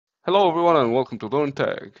Hello everyone and welcome to Learn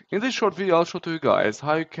Tech. In this short video I'll show to you guys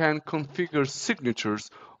how you can configure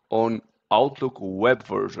signatures on Outlook web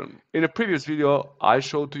version. In a previous video I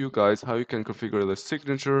showed to you guys how you can configure the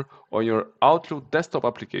signature on your Outlook desktop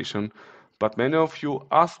application, but many of you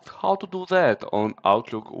asked how to do that on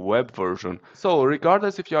Outlook web version. So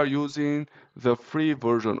regardless if you are using the free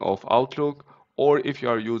version of Outlook or if you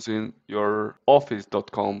are using your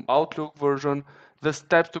office.com Outlook version, the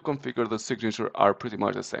steps to configure the signature are pretty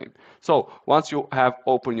much the same. So once you have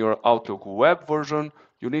opened your Outlook web version,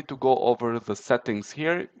 you need to go over the settings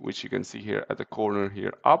here, which you can see here at the corner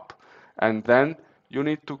here up, and then you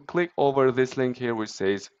need to click over this link here which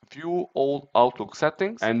says view all Outlook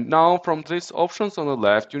settings. And now from these options on the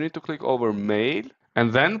left, you need to click over mail.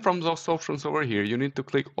 And then from those options over here, you need to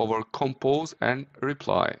click over compose and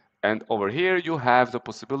reply. And over here, you have the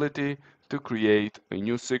possibility to create a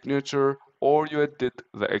new signature or you edit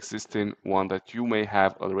the existing one that you may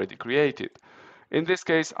have already created. In this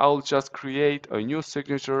case, I'll just create a new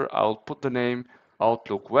signature. I'll put the name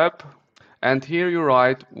Outlook Web. And here you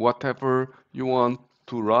write whatever you want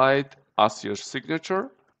to write as your signature.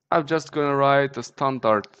 I'm just gonna write the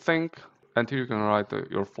standard thing, and here you can write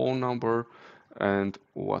your phone number and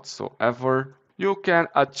whatsoever. You can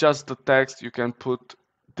adjust the text, you can put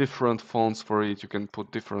different fonts for it, you can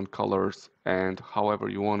put different colors and however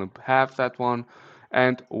you want to have that one.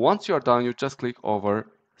 And once you're done, you just click over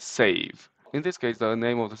save. In this case, the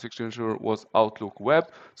name of the signature was Outlook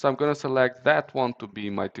Web, so I'm going to select that one to be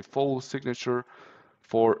my default signature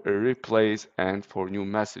for a replace and for new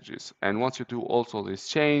messages. And once you do also this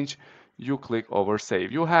change, you click over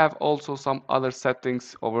save. You have also some other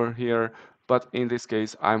settings over here, but in this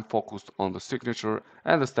case, I'm focused on the signature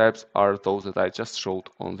and the steps are those that I just showed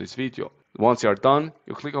on this video. Once you're done,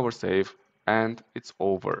 you click over save and it's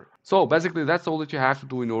over. So basically that's all that you have to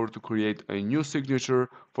do in order to create a new signature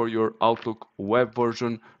for your Outlook web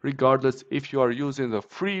version, regardless if you are using the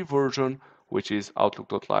free version, which is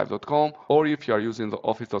outlook.live.com, or if you are using the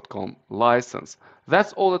office.com license.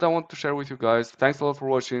 That's all that I want to share with you guys. Thanks a lot for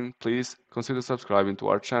watching. Please consider subscribing to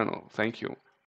our channel. Thank you.